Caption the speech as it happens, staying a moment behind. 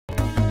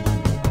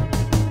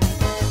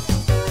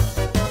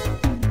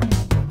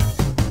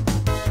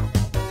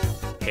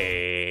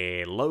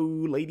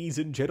ladies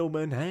and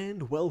gentlemen,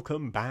 and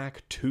welcome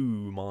back to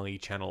my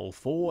channel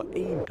for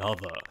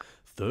another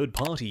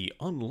third-party,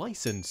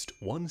 unlicensed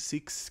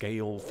 1/6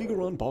 scale figure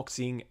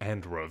unboxing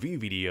and review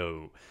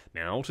video.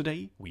 Now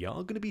today, we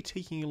are going to be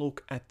taking a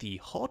look at the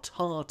Hot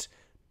Heart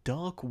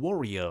Dark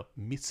Warrior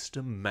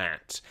Mr.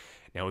 Matt.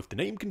 Now, if the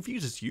name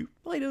confuses you,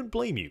 I don't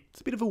blame you.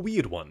 It's a bit of a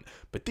weird one,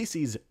 but this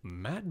is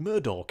Matt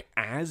Murdock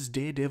as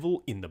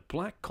Daredevil in the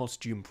black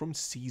costume from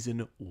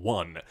Season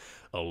 1.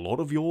 A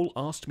lot of y'all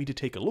asked me to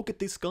take a look at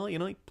this guy,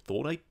 and I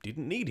thought I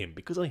didn't need him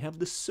because I have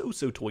the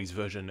So-So Toys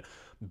version,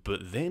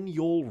 but then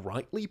y'all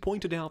rightly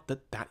pointed out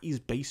that that is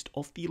based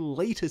off the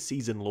later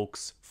season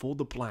looks for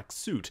the black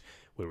suit,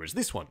 whereas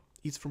this one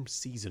is from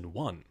Season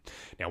 1.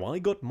 Now, I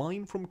got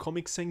mine from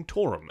Comic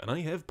Sanctorum, and I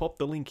have popped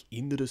the link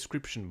in the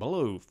description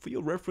below for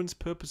your reference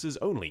purposes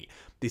only.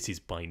 This is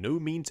by no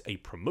means a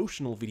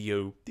promotional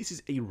video, this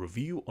is a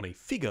review on a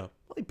figure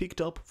I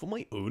picked up for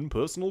my own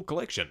personal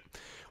collection.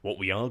 What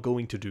we are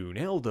going to do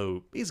now,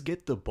 though, is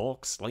get the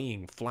box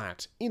laying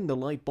flat in the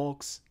light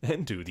box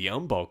and do the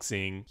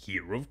unboxing.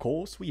 Here, of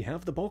course, we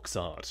have the box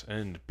art,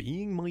 and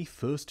being my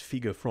first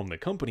figure from the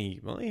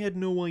company, I had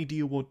no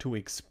idea what to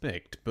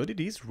expect, but it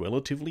is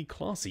relatively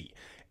classy.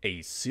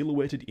 A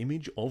silhouetted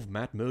image of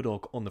Matt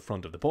Murdock on the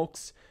front of the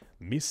box,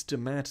 Mr.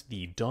 Matt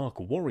the Dark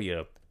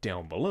Warrior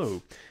down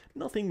below,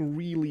 nothing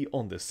really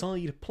on the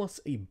side, plus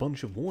a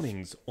bunch of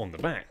warnings on the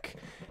back.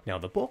 Now,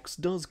 the box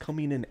does come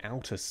in an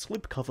outer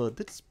slipcover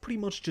that's pretty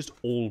much just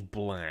all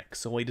black,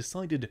 so I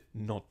decided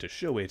not to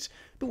show it,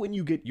 but when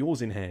you get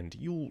yours in hand,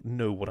 you'll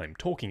know what I'm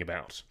talking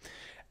about.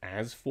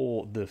 As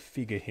for the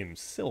figure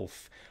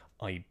himself,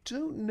 I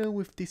don't know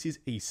if this is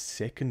a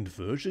second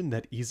version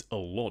that is a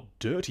lot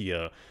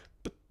dirtier,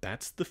 but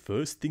that's the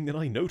first thing that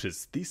I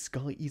noticed. This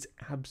guy is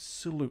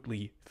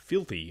absolutely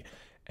filthy,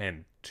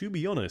 and to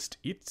be honest,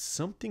 it's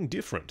something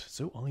different,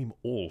 so I'm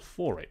all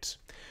for it.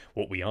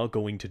 What we are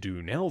going to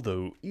do now,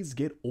 though, is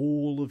get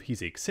all of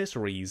his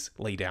accessories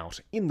laid out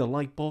in the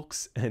light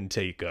box and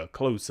take a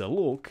closer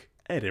look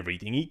at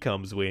everything he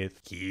comes with.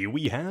 Here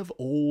we have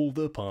all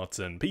the parts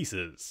and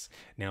pieces.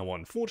 Now,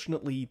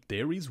 unfortunately,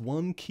 there is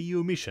one key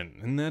omission,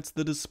 and that's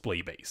the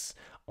display base.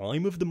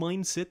 I'm of the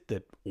mindset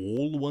that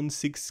all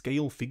 1/6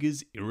 scale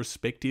figures,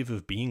 irrespective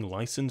of being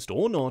licensed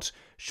or not,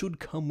 should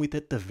come with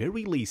at the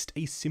very least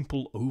a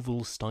simple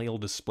oval style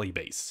display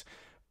base.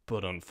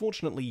 But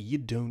unfortunately, you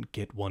don't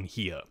get one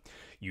here.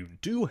 You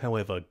do,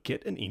 however,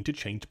 get an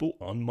interchangeable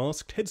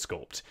unmasked head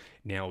sculpt.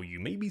 Now, you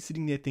may be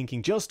sitting there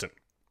thinking, Justin,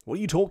 what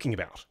are you talking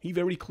about? He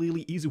very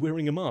clearly is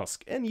wearing a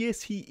mask, and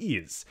yes, he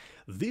is.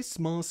 This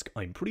mask,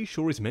 I'm pretty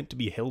sure, is meant to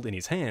be held in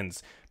his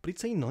hands, but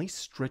it's a nice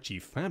stretchy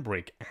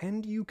fabric,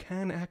 and you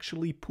can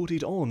actually put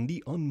it on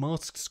the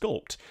unmasked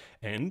sculpt,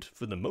 and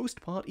for the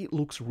most part, it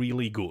looks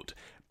really good.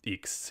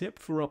 Except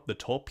for up the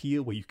top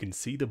here where you can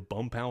see the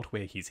bump out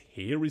where his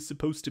hair is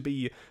supposed to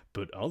be,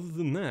 but other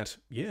than that,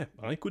 yeah,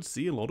 I could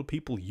see a lot of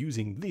people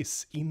using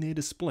this in their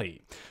display.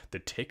 The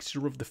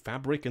texture of the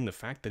fabric and the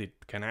fact that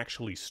it can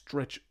actually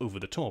stretch over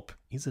the top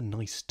is a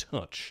nice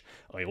touch.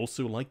 I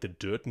also like the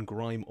dirt and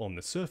grime on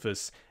the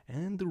surface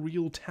and the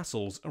real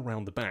tassels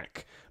around the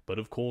back, but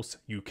of course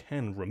you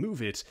can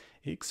remove it,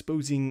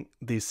 exposing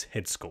this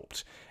head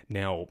sculpt.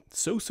 Now,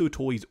 So-So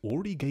Toys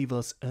already gave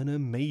us an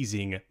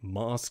amazing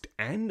masked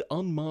and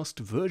unmasked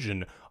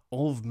version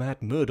of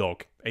Matt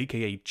Murdock,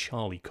 aka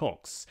Charlie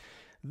Cox.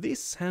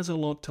 This has a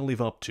lot to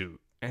live up to,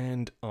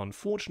 and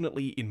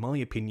unfortunately, in my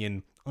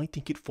opinion, I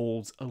think it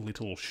falls a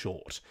little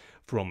short.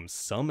 From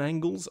some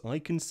angles, I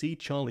can see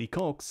Charlie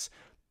Cox,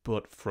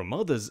 but from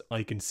others,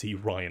 I can see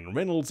Ryan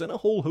Reynolds and a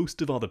whole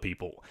host of other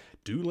people.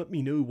 Do let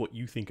me know what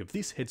you think of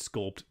this head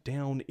sculpt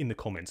down in the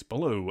comments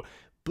below,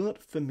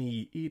 but for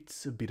me,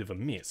 it's a bit of a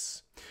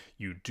miss.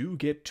 You do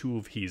get two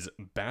of his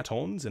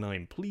batons, and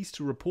I'm pleased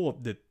to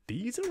report that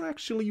these are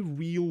actually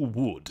real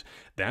wood.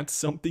 That's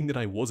something that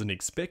I wasn't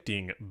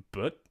expecting,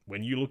 but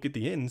when you look at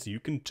the ends, you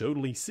can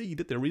totally see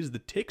that there is the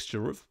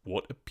texture of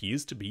what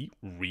appears to be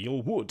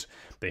real wood.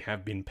 They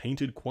have been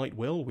painted quite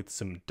well with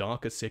some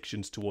darker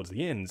sections towards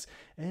the ends,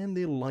 and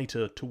they're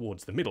lighter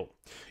towards the middle.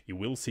 You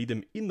will see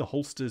them in the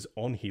holsters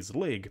on his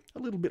leg a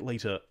little bit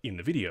later in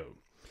the video.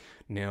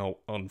 Now,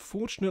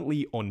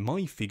 unfortunately on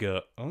my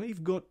figure,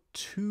 I've got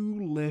two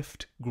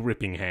left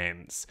gripping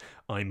hands.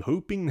 I'm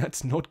hoping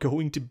that's not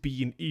going to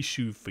be an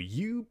issue for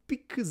you,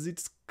 because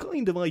it's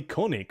kind of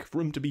iconic for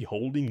him to be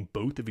holding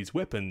both of his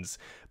weapons,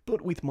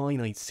 but with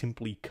mine I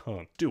simply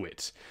can't do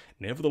it.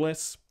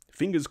 Nevertheless,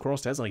 fingers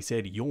crossed, as I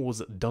said,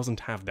 yours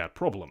doesn't have that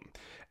problem.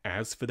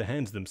 As for the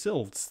hands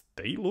themselves,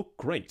 they look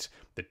great.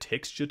 The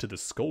texture to the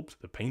sculpt,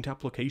 the paint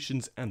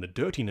applications, and the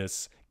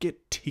dirtiness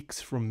get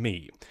ticks from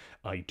me.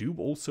 I do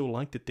also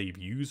like that they've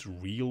used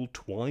real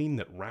twine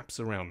that wraps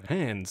around the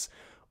hands,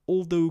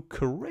 although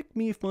correct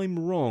me if I'm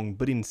wrong,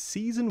 but in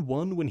Season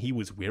 1 when he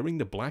was wearing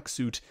the black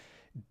suit,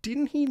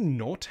 didn't he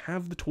not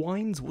have the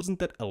twines? Wasn't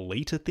that a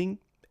later thing?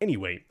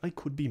 anyway, I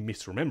could be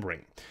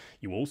misremembering.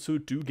 You also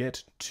do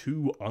get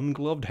 2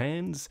 ungloved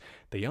hands.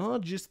 They are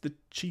just the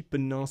cheap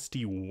and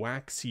nasty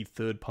waxy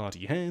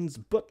third-party hands,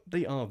 but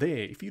they are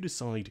there if you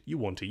decide you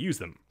want to use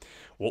them.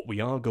 What we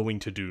are going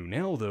to do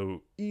now,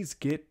 though, is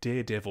get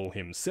Daredevil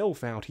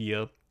himself out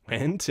here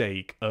and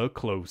take a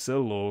closer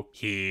look.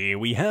 Here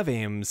we have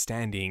him,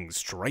 standing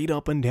straight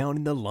up and down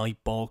in the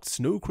light box,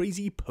 no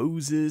crazy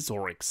poses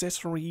or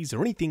accessories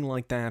or anything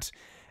like that,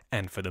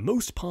 and for the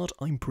most part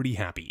I'm pretty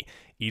happy.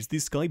 Is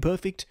this guy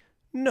perfect?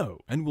 No,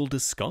 and we'll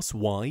discuss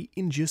why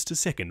in just a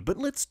second, but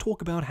let's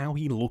talk about how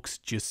he looks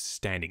just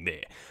standing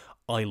there.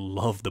 I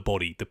love the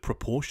body, the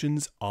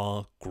proportions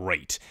are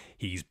great.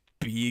 He's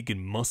big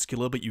and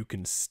muscular, but you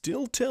can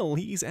still tell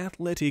he's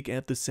athletic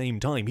at the same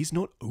time. He's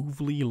not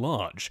overly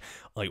large.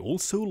 I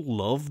also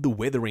love the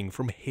weathering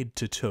from head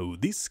to toe.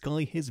 This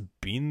guy has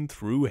been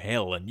through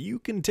hell, and you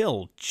can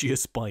tell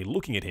just by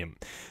looking at him.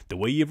 The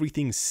way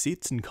everything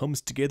sits and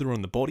comes together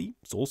on the body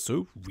is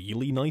also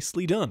really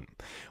nicely done.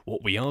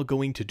 What we are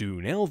going to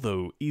do now,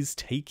 though, is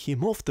take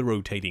him off the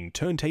rotating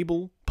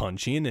turntable,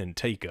 punch in and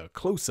take a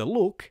closer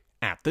look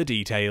at the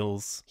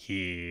details.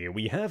 Here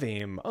we have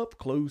him, up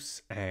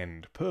close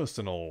and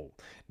personal.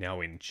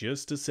 Now in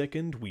just a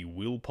second we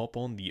will pop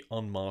on the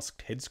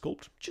unmasked head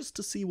sculpt just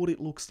to see what it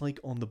looks like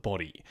on the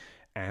body.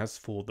 As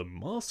for the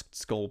masked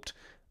sculpt,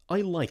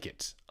 I like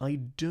it. I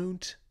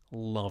don't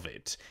love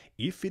it.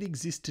 If it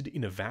existed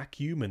in a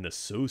vacuum and the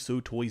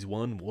So-So Toys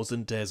one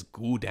wasn't as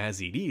good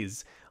as it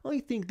is, I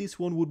think this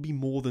one would be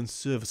more than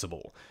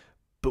serviceable.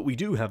 But we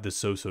do have the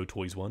So-So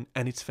Toys one,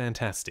 and it's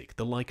fantastic.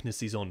 The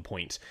likeness is on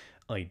point.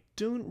 I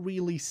don't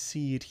really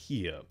see it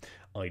here.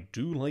 I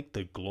do like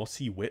the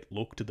glossy wet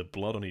look to the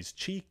blood on his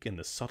cheek and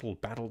the subtle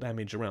battle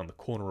damage around the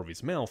corner of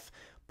his mouth,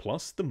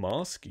 plus the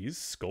mask is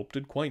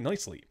sculpted quite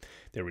nicely.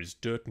 There is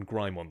dirt and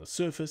grime on the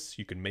surface,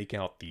 you can make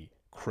out the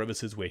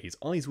crevices where his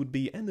eyes would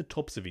be and the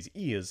tops of his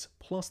ears,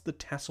 plus the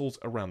tassels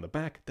around the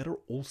back that are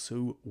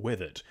also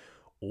weathered.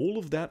 All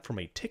of that from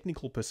a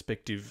technical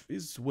perspective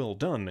is well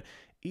done,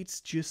 it's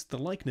just the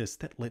likeness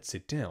that lets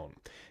it down.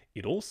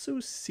 It also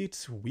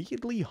sits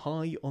weirdly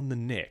high on the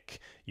neck.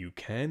 You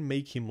can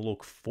make him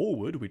look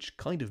forward, which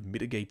kind of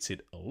mitigates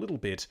it a little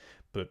bit,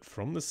 but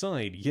from the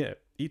side, yeah,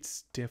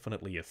 it's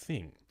definitely a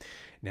thing.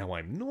 Now,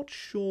 I'm not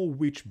sure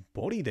which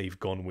body they've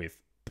gone with,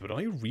 but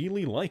I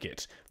really like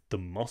it. The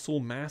muscle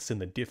mass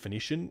and the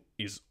definition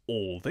is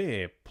all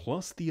there,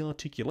 plus the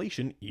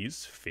articulation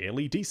is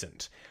fairly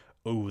decent.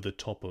 Over the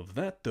top of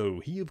that, though,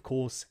 he of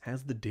course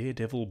has the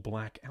Daredevil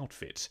black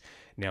outfit.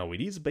 Now,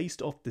 it is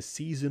based off the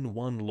Season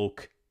 1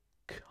 look,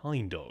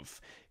 kind of.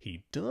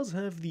 He does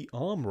have the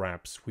arm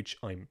wraps, which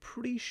I'm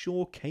pretty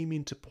sure came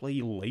into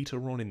play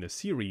later on in the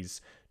series.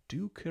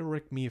 Do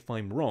correct me if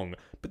I'm wrong,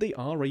 but they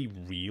are a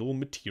real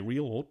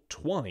material or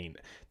twine.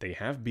 They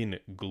have been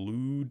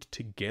glued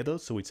together,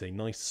 so it's a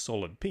nice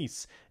solid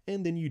piece,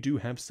 and then you do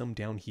have some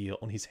down here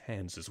on his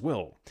hands as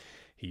well.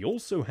 He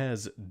also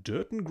has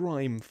dirt and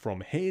grime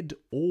from head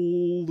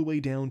all the way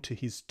down to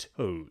his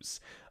toes.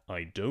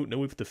 I don't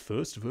know if the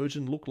first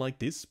version looked like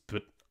this,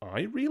 but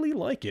I really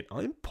like it.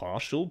 I'm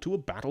partial to a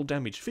battle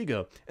damage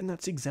figure, and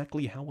that's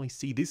exactly how I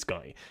see this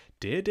guy.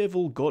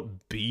 Daredevil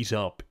got beat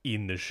up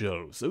in the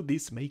show, so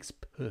this makes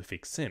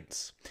perfect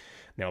sense.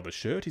 Now the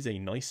shirt is a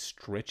nice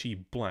stretchy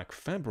black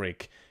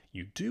fabric.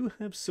 You do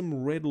have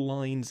some red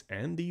lines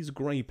and these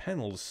grey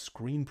panels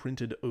screen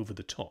printed over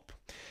the top.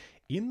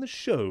 In the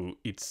show,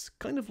 it's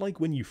kind of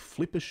like when you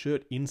flip a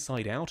shirt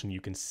inside out and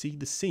you can see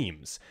the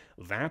seams.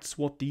 That's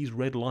what these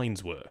red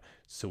lines were.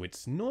 So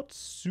it's not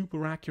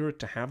super accurate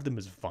to have them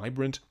as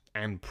vibrant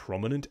and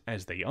prominent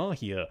as they are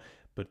here,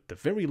 but at the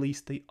very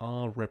least they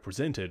are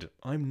represented.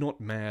 I'm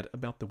not mad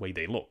about the way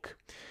they look.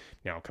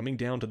 Now coming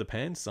down to the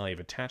pants, I've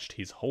attached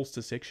his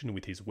holster section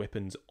with his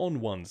weapons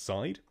on one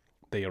side.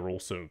 They are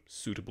also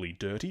suitably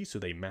dirty, so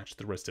they match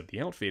the rest of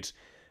the outfit.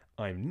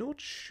 I'm not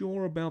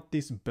sure about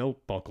this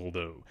belt buckle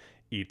though.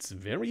 It's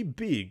very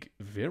big,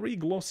 very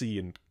glossy,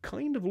 and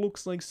kind of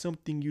looks like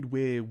something you'd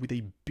wear with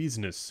a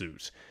business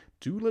suit.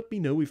 Do let me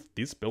know if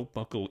this belt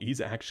buckle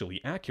is actually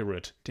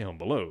accurate down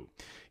below.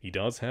 He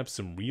does have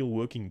some real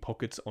working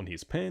pockets on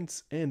his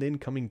pants, and then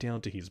coming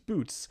down to his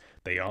boots,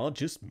 they are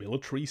just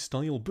military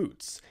style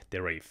boots.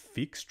 They're a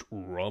fixed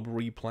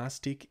rubbery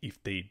plastic.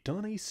 If they'd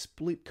done a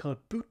split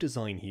cut boot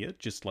design here,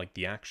 just like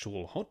the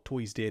actual Hot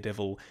Toys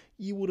Daredevil,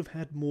 you would have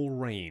had more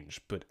range,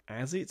 but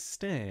as it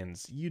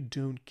stands, you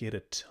don't get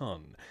a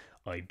ton.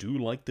 I do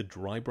like the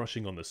dry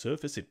brushing on the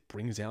surface, it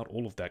brings out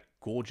all of that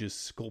gorgeous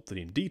sculpted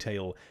in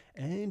detail,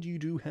 and you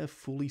do have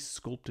fully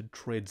sculpted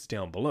treads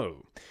down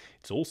below.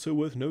 It's also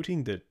worth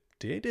noting that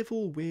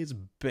Daredevil wears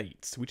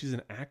Bates, which is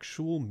an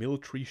actual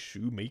military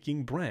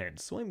shoemaking brand,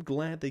 so I'm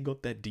glad they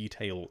got that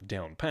detail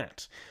down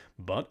pat.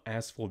 But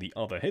as for the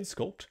other head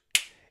sculpt,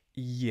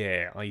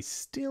 yeah, I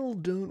still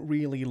don't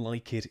really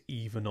like it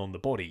even on the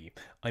body.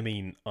 I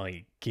mean,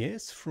 I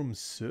guess from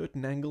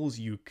certain angles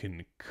you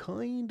can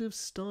kind of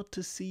start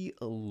to see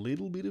a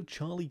little bit of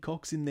Charlie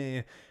Cox in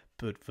there,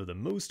 but for the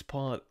most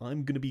part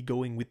I'm going to be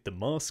going with the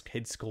masked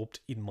head sculpt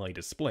in my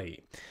display.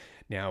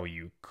 Now,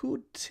 you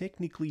could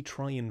technically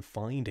try and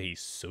find a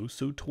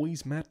So-So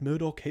Toys Matt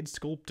Murdock head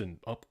sculpt and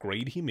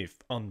upgrade him if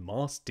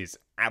unmasked is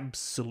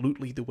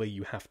absolutely the way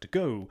you have to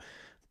go,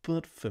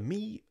 but for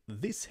me,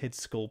 this head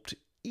sculpt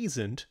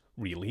isn't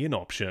really an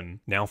option.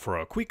 Now for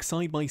a quick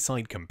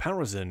side-by-side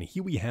comparison,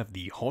 here we have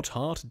the Hot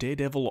Heart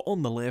Daredevil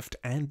on the left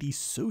and the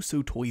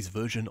So-So Toys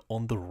version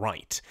on the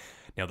right.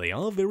 Now they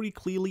are very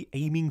clearly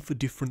aiming for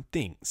different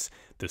things.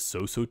 The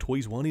So-So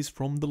Toys one is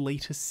from the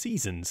later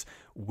seasons,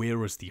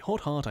 whereas the Hot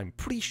Heart I'm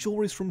pretty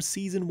sure is from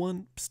season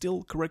 1,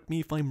 still correct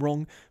me if I'm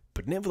wrong,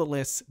 but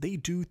nevertheless they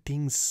do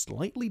things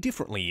slightly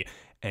differently,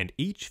 and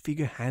each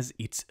figure has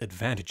its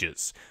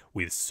advantages.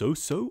 With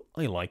So-So,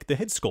 I like the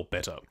head sculpt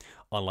better,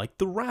 I like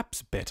the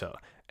wraps better,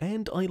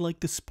 and I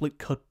like the split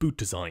cut boot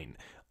design.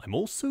 I'm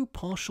also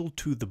partial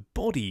to the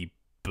body,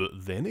 but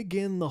then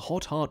again the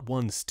Hot Heart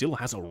one still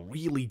has a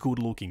really good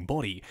looking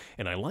body,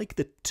 and I like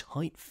the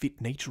tight fit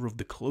nature of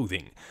the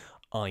clothing.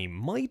 I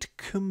might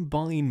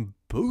combine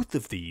both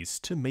of these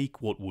to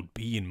make what would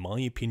be, in my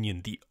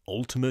opinion, the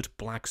ultimate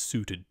black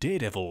suited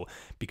Daredevil,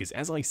 because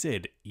as I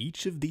said,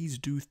 each of these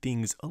do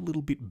things a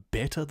little bit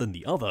better than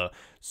the other,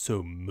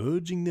 so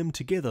merging them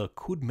together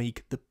could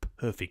make the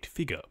perfect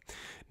figure.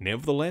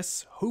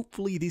 Nevertheless,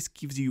 hopefully this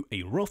gives you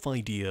a rough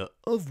idea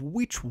of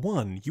which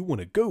one you want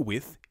to go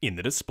with in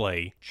the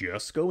display.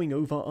 Just going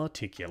over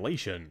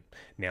articulation.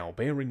 Now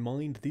bear in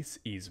mind this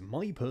is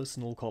my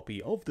personal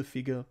copy of the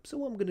figure,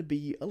 so I'm going to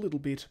be a little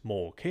bit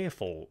more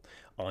careful.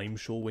 I'm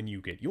sure when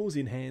you get yours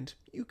in hand,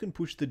 you can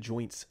push the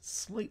joints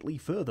slightly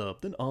further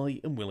than I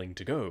am willing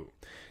to go.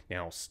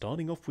 Now,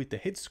 starting off with the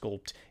head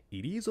sculpt,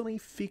 it is on a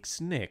fixed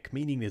neck,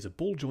 meaning there's a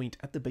ball joint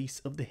at the base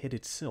of the head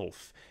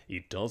itself.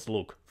 It does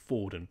look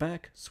forward and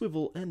back,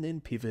 swivel, and then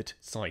pivot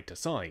side to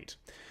side.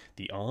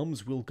 The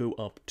arms will go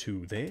up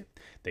to there.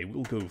 They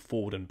will go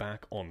forward and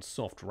back on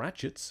soft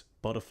ratchets,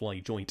 butterfly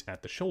joint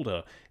at the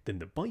shoulder, then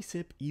the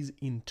bicep is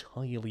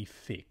entirely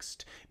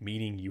fixed,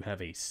 meaning you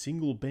have a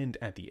single bend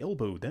at the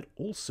elbow that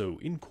also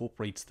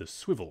incorporates the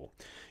swivel.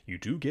 You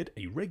do get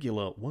a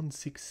regular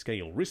 1/6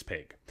 scale wrist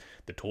peg.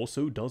 The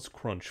torso does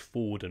crunch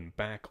forward and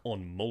back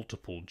on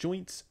multiple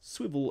joints,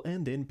 swivel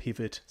and then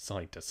pivot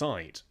side to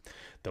side.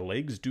 The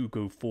legs do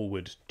go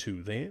forward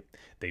to there,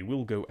 they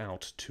will go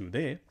out to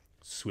there,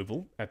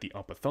 swivel at the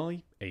upper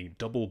thigh, a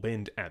double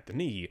bend at the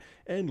knee,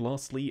 and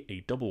lastly a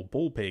double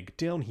ball peg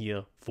down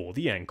here for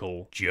the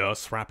ankle.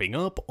 Just wrapping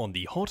up on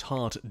the Hot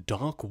Heart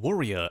Dark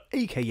Warrior,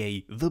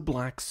 aka the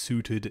black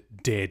suited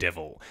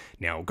Daredevil.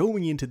 Now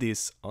going into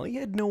this, I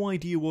had no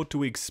idea what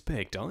to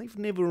expect. I've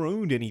never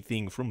owned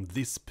anything from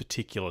this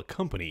particular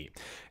company.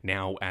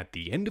 Now at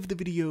the end of the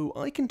video,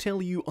 I can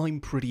tell you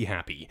I'm pretty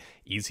happy.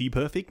 Is he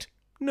perfect?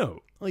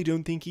 No, I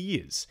don't think he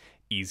is.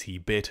 Is he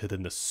better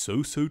than the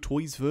So-So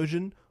Toys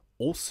version?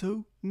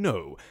 Also,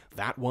 no,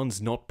 that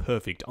one's not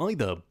perfect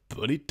either,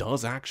 but it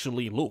does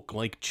actually look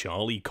like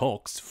Charlie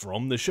Cox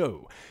from the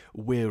show,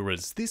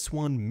 whereas this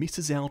one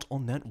misses out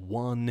on that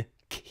one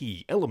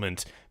key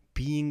element,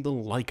 being the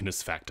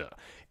likeness factor.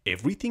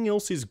 Everything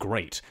else is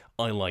great.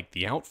 I like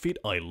the outfit,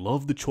 I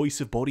love the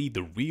choice of body,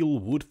 the real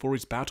wood for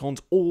his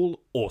batons,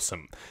 all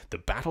awesome. The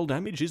battle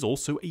damage is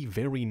also a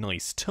very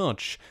nice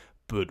touch,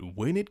 but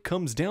when it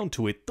comes down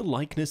to it, the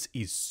likeness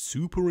is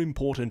super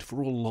important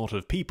for a lot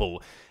of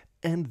people,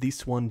 and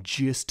this one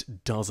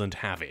just doesn't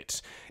have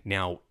it.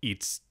 Now,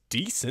 it's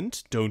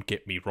decent, don't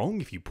get me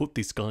wrong. If you put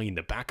this guy in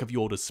the back of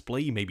your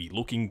display, maybe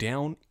looking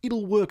down,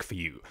 it'll work for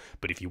you.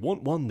 But if you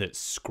want one that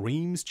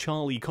screams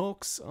Charlie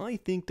Cox, I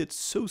think that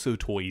So-So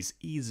Toys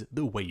is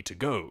the way to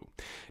go.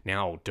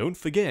 Now, don't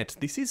forget,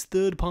 this is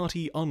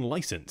third-party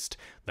unlicensed.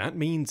 That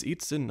means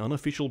it's an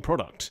unofficial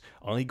product.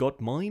 I got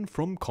mine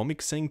from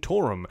Comic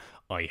Sanctorum.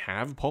 I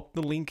have popped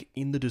the link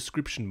in the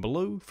description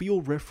below for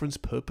your reference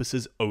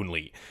purposes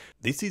only.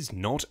 This is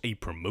not a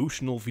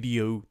promotional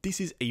video, this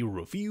is a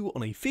review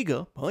on a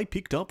figure I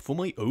picked up for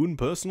my own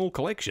personal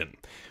collection.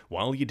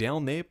 While you're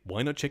down there,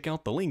 why not check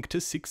out the link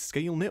to 6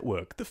 Scale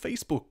Network, the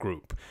Facebook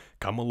group.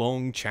 Come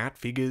along, chat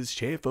figures,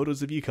 share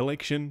photos of your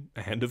collection,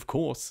 and of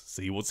course,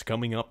 see what's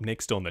coming up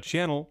next on the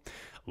channel.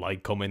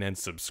 Like, comment, and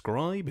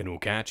subscribe, and we'll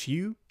catch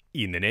you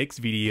in the next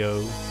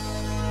video.